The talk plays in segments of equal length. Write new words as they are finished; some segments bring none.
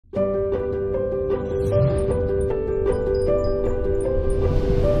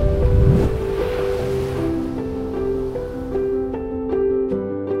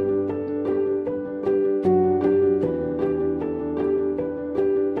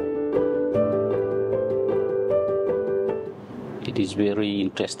It is very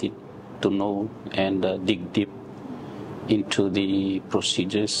interesting to know and dig deep into the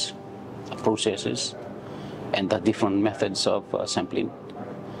processes, and the different methods of sampling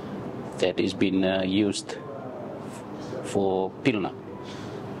that is being used for PILNA.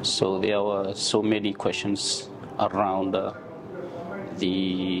 So there were so many questions around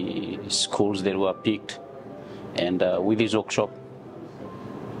the schools that were picked, and with this workshop,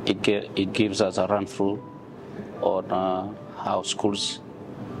 it gives us a run-through on how schools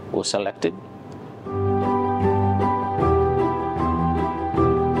were selected.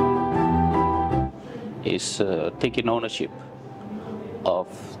 Is taking ownership of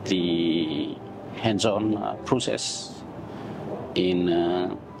the hands-on process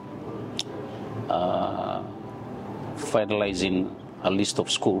in finalizing a list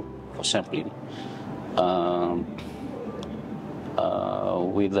of schools for sampling,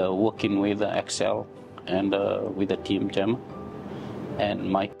 with working with Excel and with the team Gemma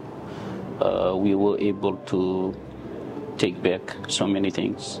and Mike. We were able to take back so many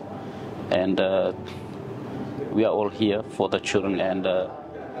things, and we are all here for the children, and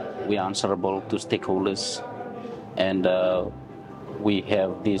we are answerable to stakeholders, and we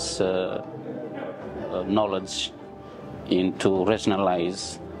have this knowledge to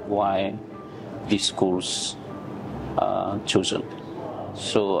rationalize why these schools are chosen.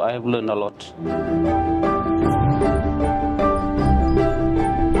 So I have learned a lot.